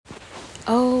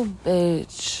Oh,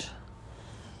 bitch.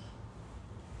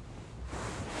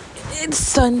 It's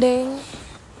Sunday.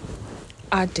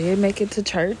 I did make it to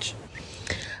church.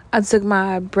 I took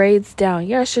my braids down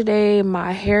yesterday.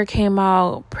 My hair came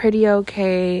out pretty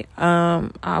okay.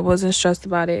 I wasn't stressed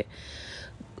about it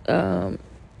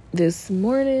this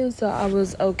morning, so I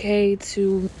was okay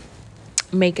to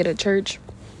make it at church.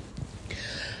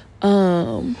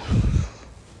 My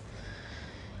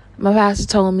pastor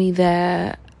told me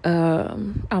that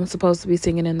I'm supposed to be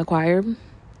singing in the choir.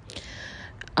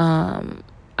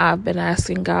 I've been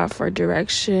asking God for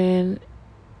direction,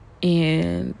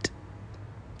 and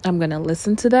I'm going to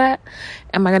listen to that.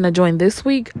 Am I going to join this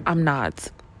week? I'm not.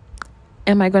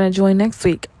 Am I going to join next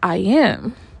week? I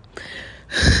am.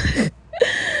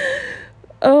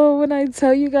 Oh, when I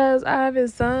tell you guys I haven't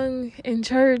sung in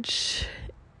church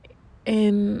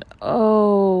in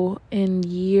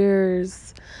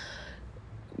years.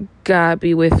 God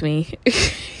be with me.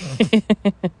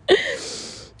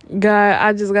 God,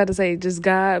 I just got to say, just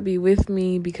God be with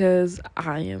me, because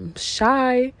I am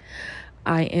shy.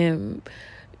 I am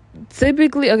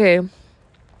typically, okay,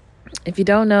 if you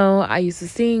don't know, I used to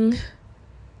sing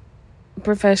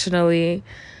professionally,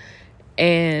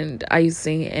 and I used to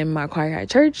sing in my choir at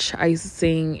church. I used to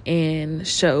sing in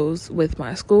shows with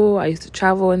my school. I used to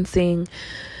travel and sing.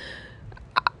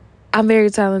 I'm very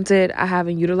talented. I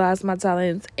haven't utilized my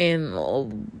talents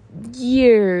in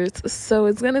years, so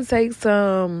it's gonna take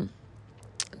some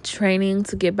training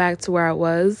to get back to where I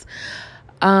was.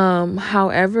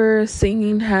 However,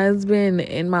 singing has been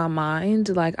in my mind.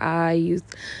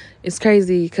 It's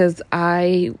crazy because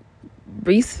I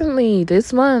recently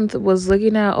this month was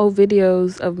looking at old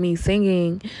videos of me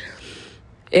singing,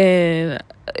 and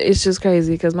it's just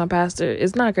crazy because my pastor,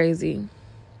 it's not crazy.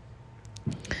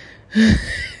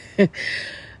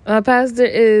 My pastor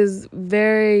is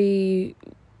very,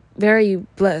 very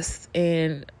blessed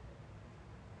and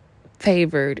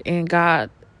favored, and God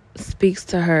speaks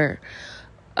to her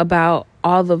about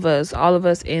all of us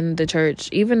in the church,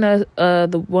 even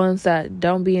the ones that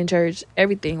don't be in church.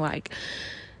 Everything, like,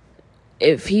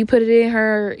 if he put it in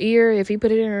her ear, if he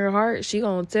put it in her heart, she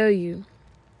gonna tell you.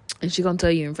 And she gonna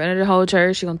tell you in front of the whole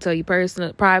church. She gonna tell you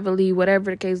personally, privately, whatever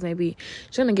the case may be.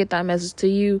 She's gonna get that message to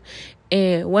you.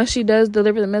 And once she does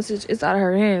deliver the message, it's out of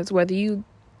her hands. Whether you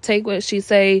take what she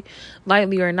say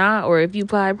lightly or not, or if you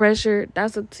apply pressure,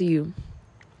 that's up to you.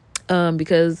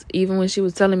 Because even when she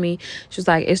was telling me, she was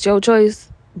like, it's your choice,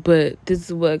 but this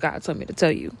is what God told me to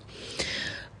tell you.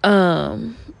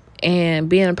 And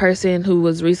being a person who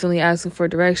was recently asking for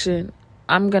direction,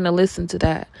 I'm going to listen to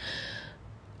that.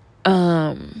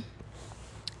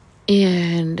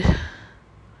 And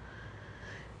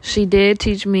she did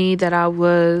teach me that I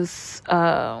was,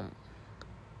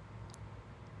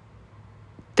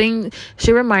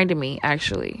 she reminded me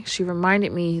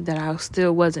that I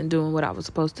still wasn't doing what I was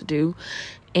supposed to do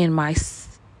in my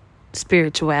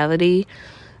spirituality.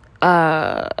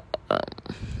 I'm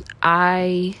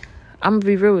gonna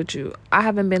be real with you. I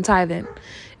haven't been tithing.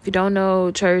 If you don't know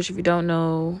church, if you don't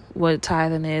know what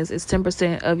tithing is, it's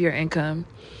 10% of your income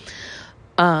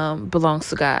belongs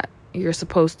to God. You're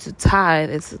supposed to tithe.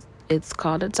 It's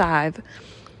called a tithe.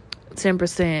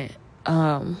 10%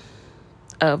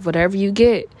 of whatever you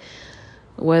get,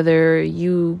 whether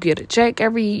you get a check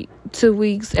every 2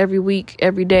 weeks, every week,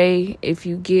 every day. If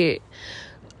you get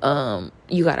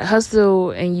you gotta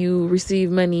hustle and you receive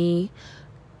money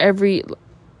every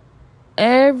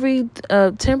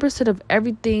 10% of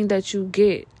everything that you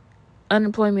get,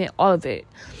 unemployment, all of it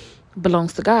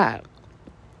belongs to God.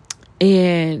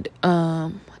 And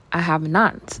I have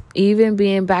not, even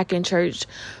being back in church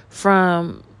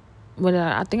from when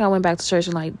I think I went back to church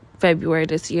in like February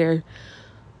this year.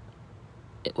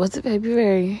 Was it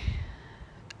February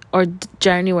or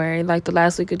January, like the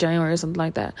last week of January or something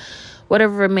like that,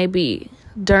 whatever it may be,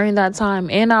 during that time?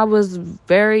 And I was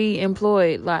very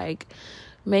employed, like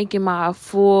making my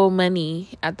full money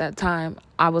at that time.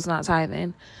 I was not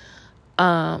tithing.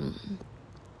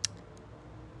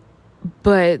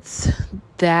 But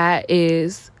that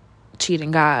is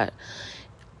cheating God.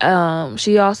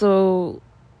 She also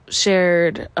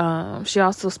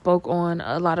spoke on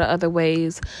a lot of other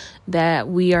ways that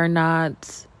we are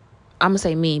not, I'm gonna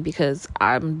say me, because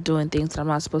I'm doing things that I'm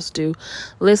not supposed to do,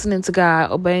 listening to God,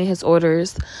 obeying his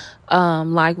orders.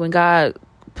 Like when God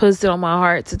puts it on my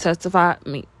heart to testify,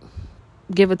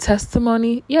 give a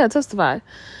testimony. Yeah, testify.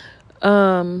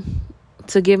 To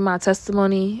give my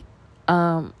testimony.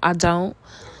 I don't,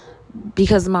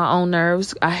 because of my own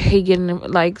nerves. I hate getting,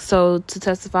 like, so to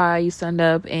testify, you stand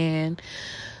up and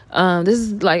This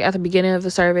is like at the beginning of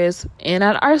the service, and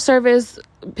at our service,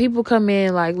 people come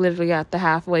in like literally at the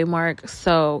halfway mark.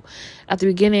 So at the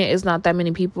beginning, it's not that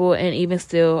many people, and even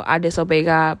still, I disobey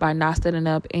God by not standing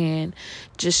up and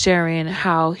just sharing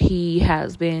how He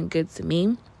has been good to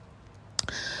me.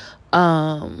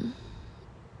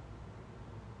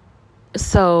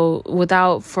 So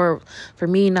without for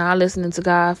me not listening to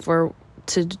God,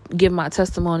 to give my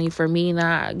testimony, for me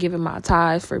not giving my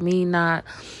tithe, for me not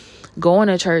going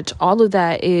to church, all of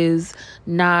that is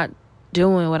not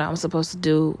doing what I'm supposed to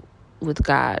do with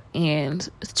God, and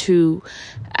to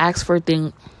ask for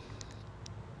things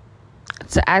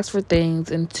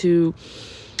and to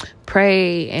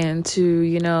pray, and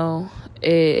to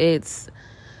it's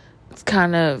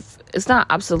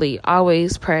not obsolete.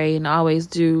 Always pray and always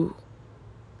do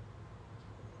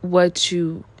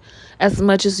as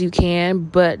much as you can,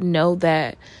 but know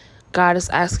that God is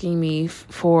asking me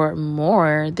for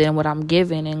more than what I'm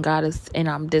giving, and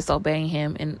I'm disobeying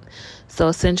Him. And so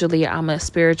essentially I'm a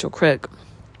spiritual crook.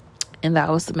 And that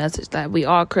was the message, that we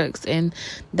all crooks, and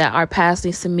that our past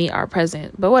needs to meet our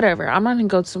present. But whatever, I'm not gonna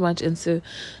go too much into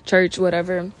church,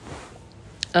 whatever.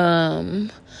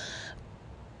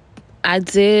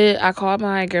 I called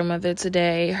my grandmother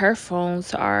today. Her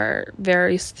phones are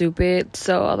very stupid,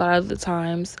 so a lot of the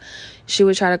times she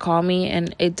would try to call me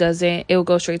and it will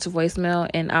go straight to voicemail,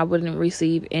 and I wouldn't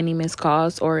receive any missed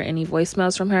calls or any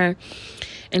voicemails from her.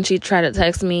 And she'd try to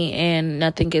text me and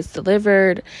nothing gets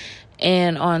delivered.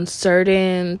 And on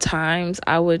certain times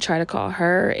I would try to call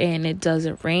her and it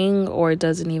doesn't ring, or it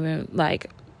doesn't even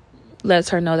lets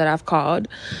her know that I've called.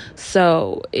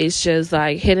 So it's just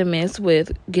like hit and miss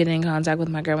with getting in contact with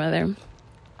my grandmother.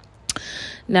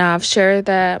 Now, I've shared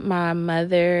that my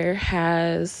mother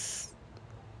has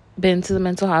been to the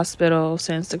mental hospital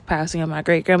since the passing of my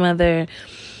great grandmother,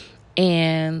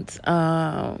 and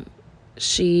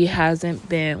she hasn't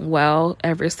been well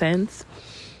ever since.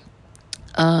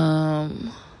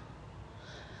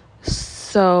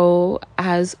 So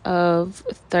as of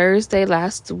Thursday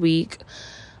last week,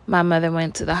 my mother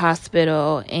went to the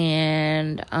hospital,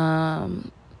 and her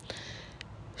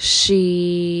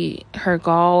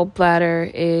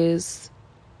gallbladder is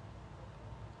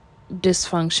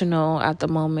dysfunctional at the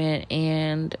moment,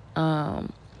 and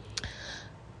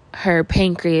her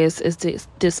pancreas is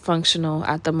dysfunctional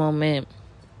at the moment,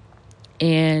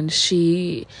 and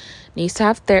she needs to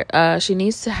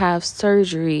have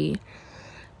surgery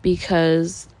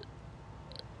because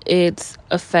it's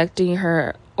affecting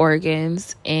her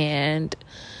organs, and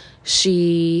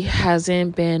she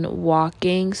hasn't been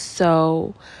walking.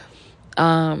 So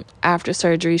after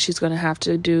surgery, she's going to have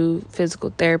to do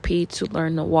physical therapy to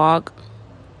learn to walk.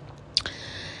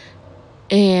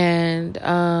 And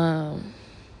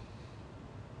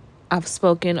I've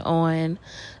spoken on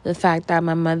the fact that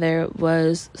my mother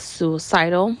was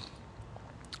suicidal.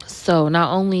 So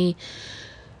not only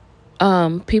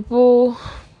Black people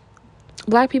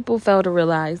fail to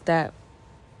realize that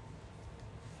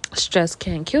stress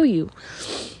can kill you.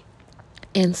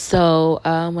 And so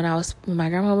when my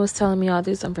grandma was telling me all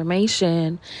this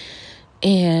information,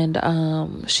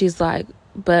 and she's like,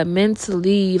 but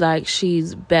mentally,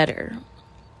 she's better.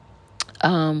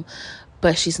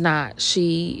 But she's not.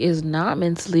 She is not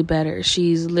mentally better.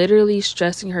 She's literally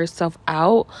stressing herself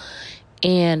out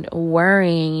and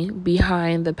worrying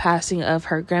behind the passing of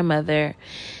her grandmother,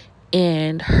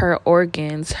 and her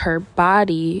organs, her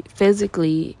body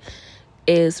physically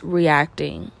is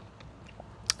reacting.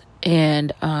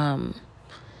 And how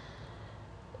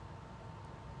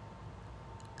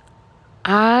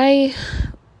I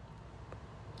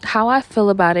feel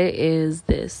about it is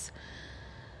this: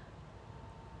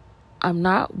 I'm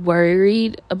not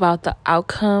worried about the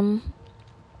outcome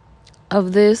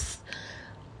of this,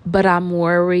 but I'm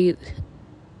worried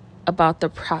about the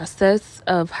process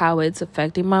of how it's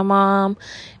affecting my mom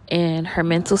and her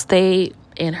mental state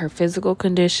and her physical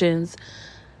conditions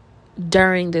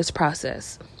during this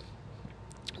process.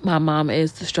 My mom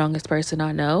is the strongest person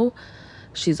I know.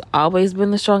 She's always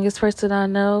been the strongest person I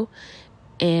know.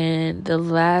 And the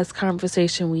last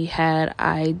conversation we had,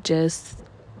 I just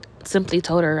simply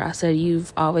told her, I said,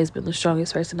 you've always been the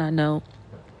strongest person I know.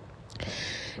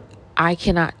 I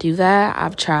cannot do that.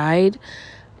 I've tried,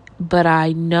 but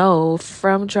I know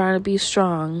from trying to be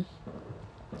strong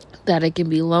that it can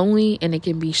be lonely and it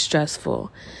can be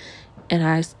stressful. And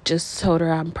I just told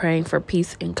her I'm praying for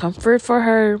peace and comfort for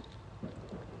her.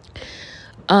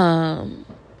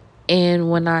 And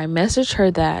when I messaged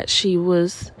her that, she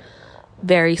was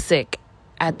very sick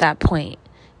at that point,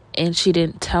 and she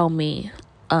didn't tell me.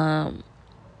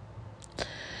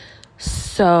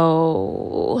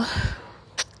 So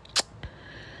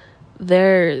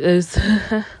there is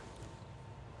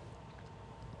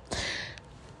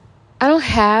I don't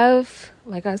have,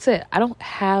 like I said, I don't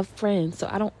have friends, so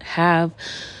I don't have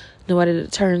nobody to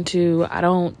turn to. I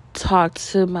don't talk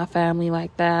to my family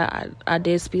like that. I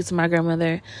did speak to my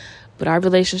grandmother, but our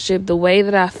relationship, the way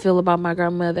that I feel about my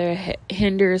grandmother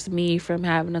hinders me from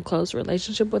having a close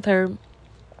relationship with her.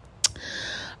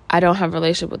 I don't have a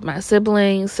relationship with my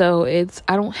siblings, so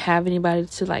I don't have anybody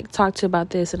to like talk to about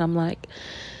this, and I'm like,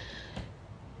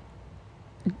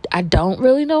 I don't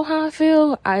really know how I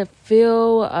feel. I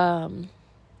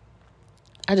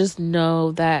just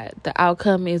know that the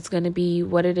outcome is going to be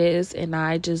what it is, and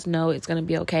I just know it's going to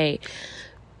be okay.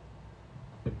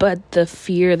 But the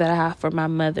fear that I have for my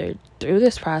mother through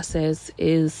this process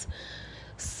is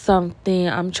something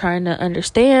I'm trying to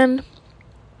understand.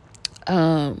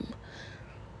 And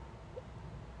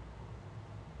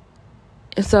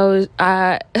so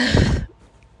I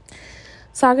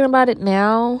talking about it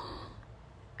now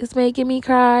is making me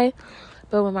cry.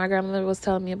 But when my grandmother was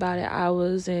telling me about it, I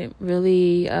wasn't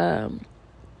really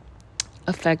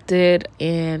affected,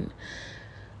 and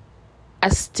I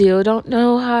still don't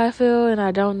know how I feel, and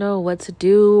I don't know what to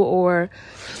do. Or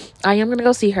I am going to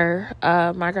go see her.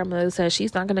 My grandmother says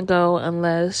she's not going to go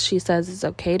unless she says it's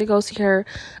okay to go see her.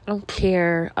 I don't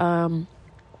care.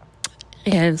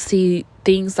 And see,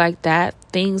 things like that,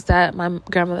 things that my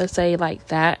grandmother say like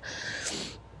that,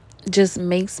 just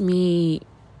makes me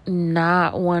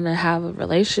not want to have a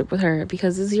relationship with her,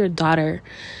 because this is your daughter.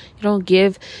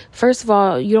 First of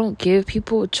all, you don't give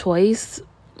people a choice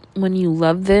when you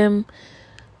love them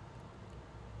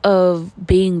of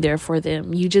being there for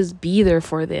them. You just be there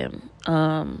for them.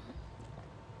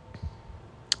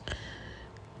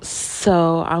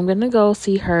 So I'm gonna go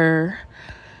see her.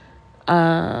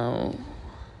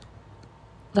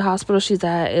 The hospital she's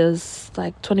at is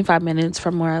like 25 minutes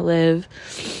from where I live.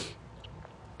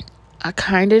 I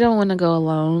kind of don't want to go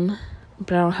alone,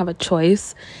 but I don't have a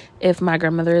choice if my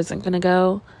grandmother isn't going to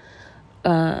go.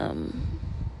 On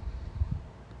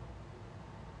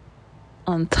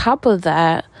top of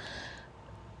that,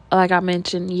 like I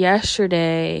mentioned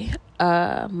yesterday,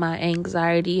 my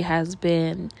anxiety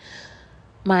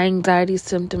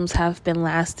symptoms have been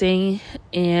lasting,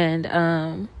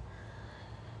 and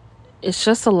it's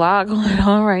just a lot going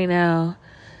on right now.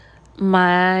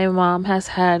 My mom has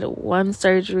had one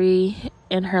surgery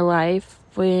in her life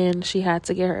when she had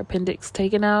to get her appendix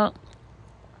taken out.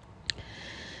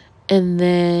 And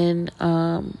then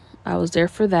I was there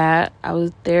for that. I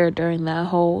was there during that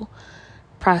whole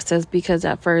process, because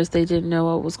at first they didn't know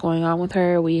what was going on with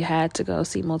her. We had to go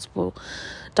see multiple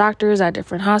doctors at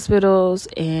different hospitals,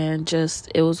 and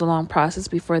it was a long process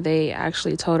before they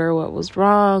actually told her what was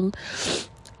wrong.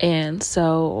 And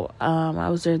so I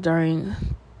was there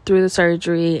through the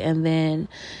surgery, and then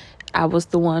I was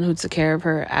the one who took care of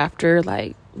her after,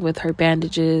 like with her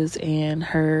bandages and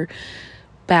her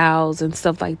bowels and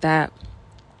stuff like that.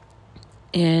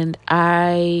 And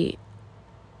I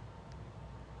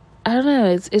don't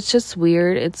know, it's just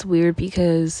weird. It's weird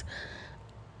because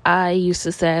I used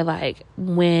to say, like,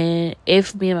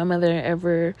 if me and my mother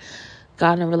ever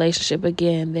got in a relationship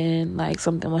again, then like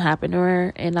something would happen to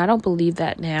her. And I don't believe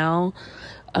that now.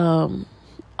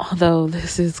 Although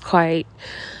this is quite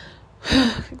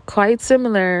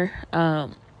similar.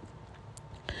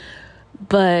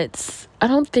 But I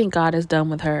don't think God is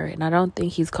done with her, and I don't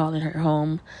think he's calling her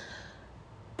home.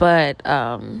 But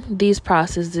these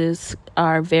processes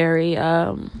are very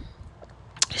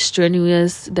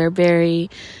strenuous. They're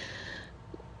very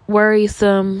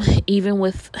worrisome, even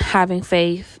with having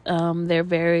faith. They're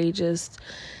very just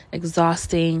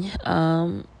exhausting.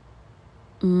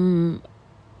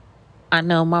 I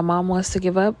know my mom wants to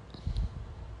give up.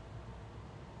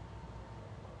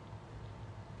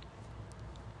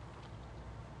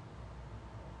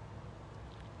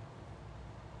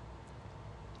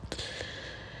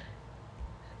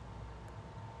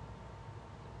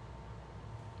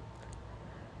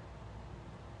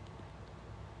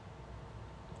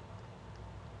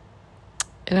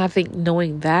 And I think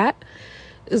knowing that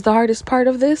is the hardest part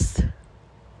of this.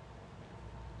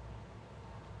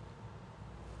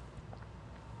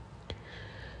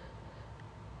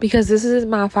 Because this is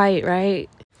my fight, right?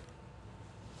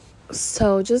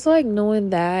 So just like knowing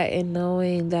that, and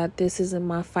knowing that this isn't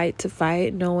my fight to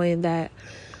fight, knowing that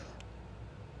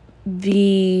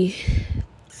the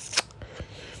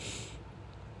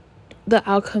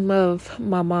outcome of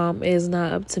my mom is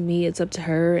not up to me, it's up to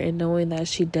her, and knowing that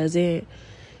she doesn't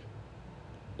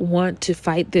want to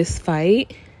fight this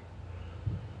fight,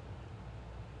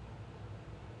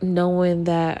 knowing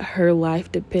that her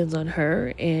life depends on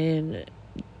her, and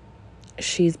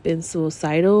she's been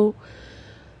suicidal.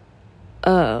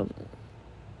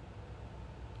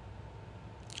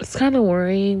 It's kind of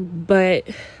worrying, but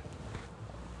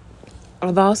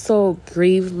I've also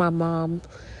grieved my mom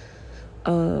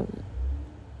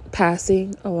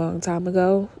passing a long time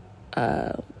ago,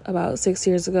 about 6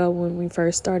 years ago, when we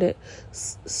first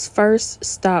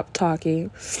stopped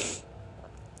talking.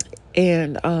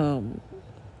 And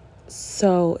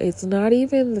so it's not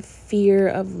even the fear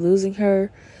of losing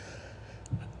her,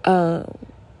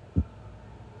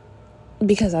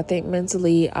 because I think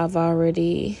mentally I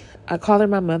call her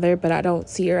my mother, but I don't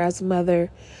see her as a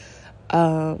mother.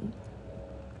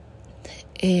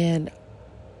 And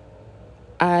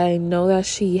I know that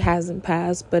she hasn't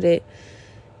passed, but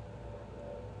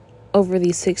over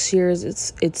these 6 years,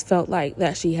 it's felt like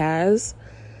that she has.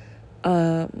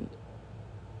 So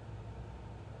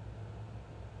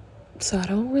I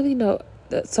don't really know.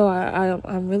 So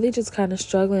I'm really just kind of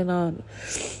struggling on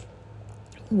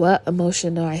what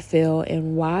emotion do I feel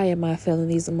and why am I feeling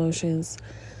these emotions.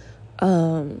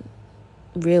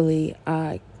 Really,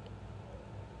 I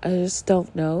just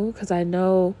don't know, because I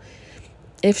know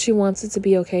if she wants it to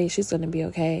be okay, she's going to be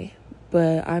okay.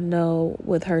 But I know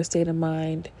with her state of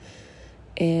mind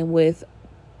and with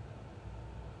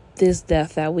this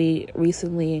death that we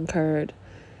recently incurred,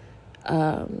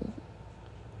 I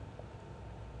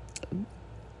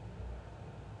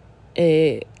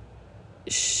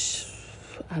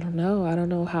don't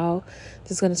know how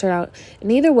this is going to turn out.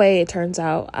 And either way it turns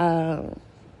out,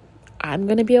 I'm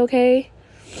going to be okay.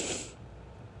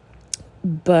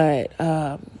 But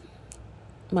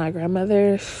my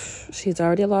grandmother, she's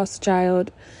already lost a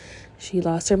child. She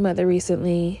lost her mother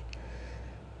recently.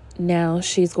 Now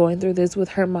she's going through this with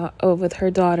her with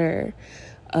her daughter.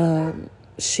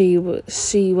 She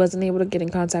wasn't able to get in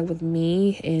contact with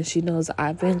me, and she knows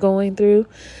I've been going through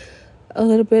a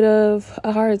little bit of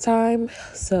a hard time,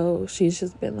 so she's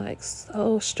just been like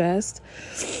so stressed.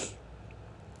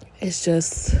 It's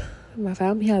just, my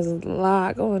family has a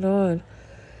lot going on,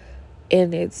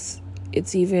 and it's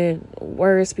even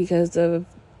worse because of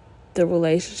the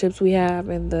relationships we have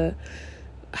and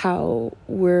how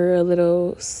we're a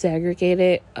little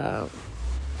segregated.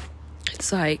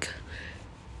 It's like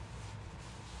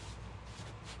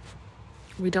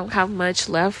we don't have much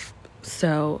left,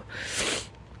 so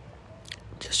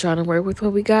just trying to work with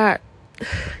what we got.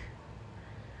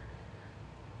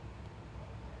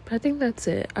 But I think that's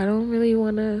it. I don't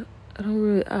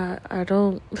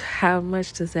have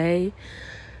much to say.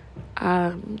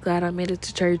 I'm glad I made it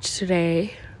to church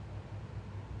today.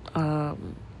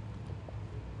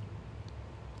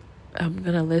 I'm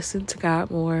gonna listen to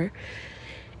God more,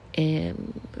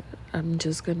 and I'm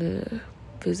just gonna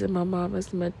visit my mom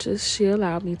as much as she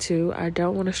allowed me to. I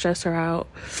don't want to stress her out.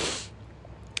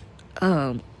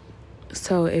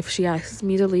 So if she asks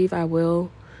me to leave, I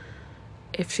will.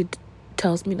 If she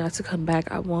tells me not to come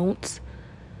back, I won't.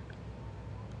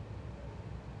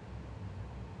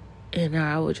 And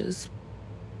I will just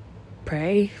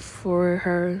pray for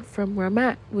her from where I'm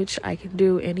at, which I can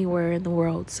do anywhere in the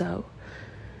world. So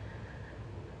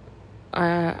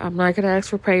I'm not going to ask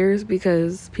for prayers,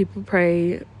 because people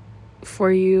pray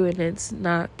for you and it's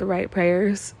not the right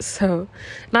prayers. So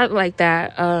not like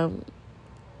that.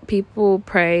 People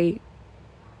pray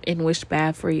and wish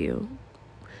bad for you.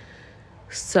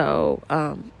 So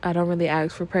I don't really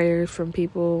ask for prayers from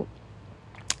people,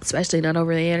 especially not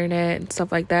over the internet and stuff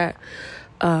like that.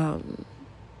 I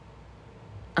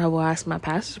will ask my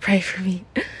pastor to pray for me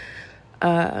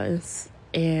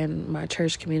and my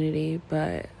church community,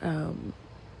 but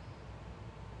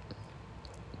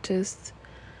just,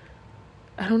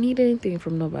 I don't need anything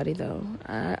from nobody though.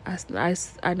 I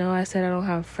know I said I don't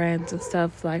have friends and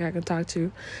stuff like I can talk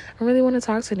to. I don't really want to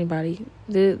talk to anybody.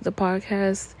 The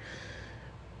podcast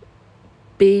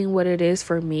being what it is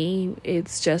for me,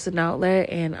 it's just an outlet,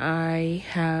 and I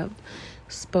have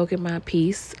spoken my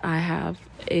piece. I have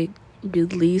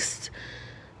released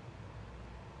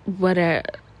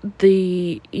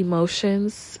the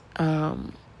emotions,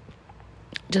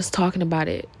 just talking about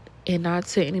it and not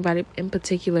to anybody in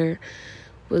particular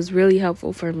was really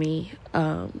helpful for me.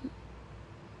 So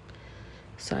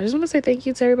I just want to say thank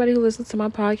you to everybody who listens to my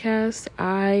podcast.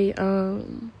 I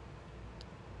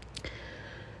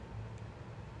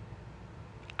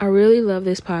really love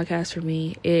this podcast for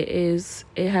me. It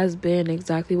has been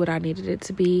exactly what I needed it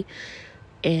to be,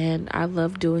 and I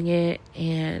love doing it.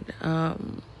 And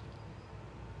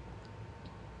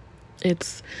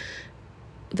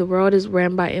the world is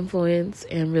ran by influence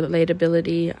and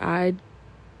relatability.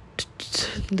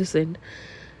 Listen,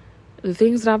 the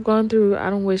things that I've gone through, I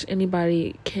don't wish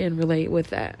anybody can relate with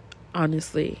that,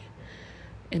 honestly.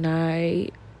 And I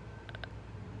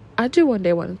do one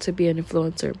day want to be an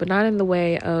influencer, but not in the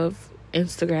way of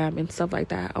Instagram and stuff like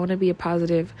that. I want to be a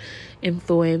positive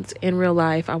influence in real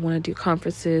life. I want to do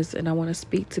conferences, and I want to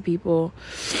speak to people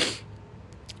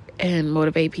and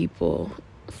motivate people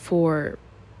for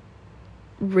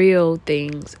real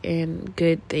things and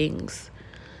good things.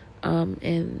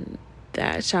 And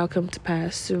that shall come to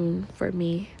pass soon for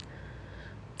me,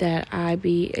 that I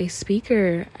be a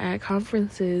speaker at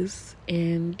conferences,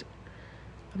 and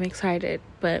I'm excited.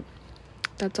 But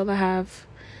that's all I have.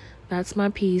 That's my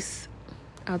piece.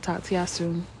 I'll talk to y'all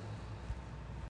soon.